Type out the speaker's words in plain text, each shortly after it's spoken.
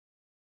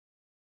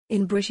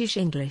In British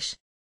English.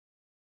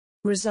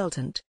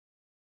 Resultant.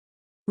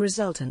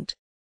 Resultant.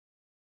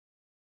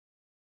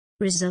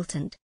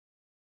 Resultant.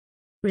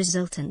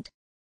 Resultant.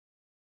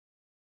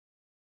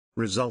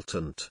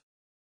 Resultant.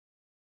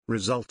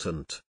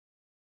 Resultant.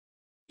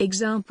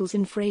 Examples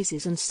in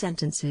phrases and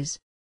sentences.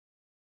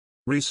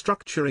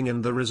 Restructuring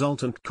and the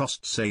resultant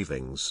cost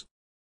savings.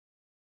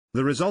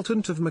 The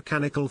resultant of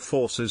mechanical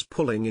forces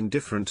pulling in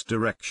different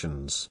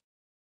directions.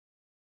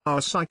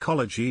 Our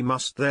psychology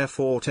must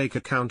therefore take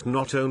account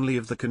not only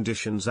of the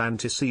conditions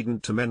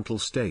antecedent to mental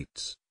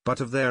states, but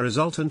of their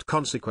resultant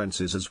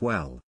consequences as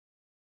well.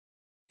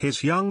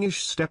 His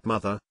youngish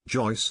stepmother,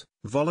 Joyce,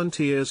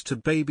 volunteers to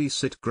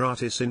babysit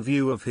gratis in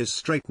view of his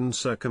straitened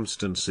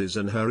circumstances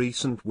and her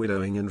recent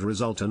widowing and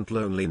resultant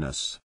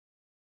loneliness.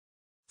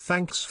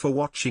 Thanks for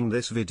watching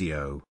this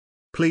video.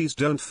 Please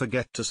don't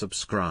forget to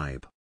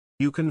subscribe.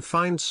 You can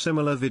find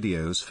similar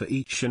videos for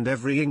each and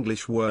every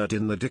English word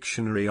in the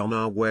dictionary on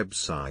our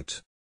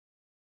website.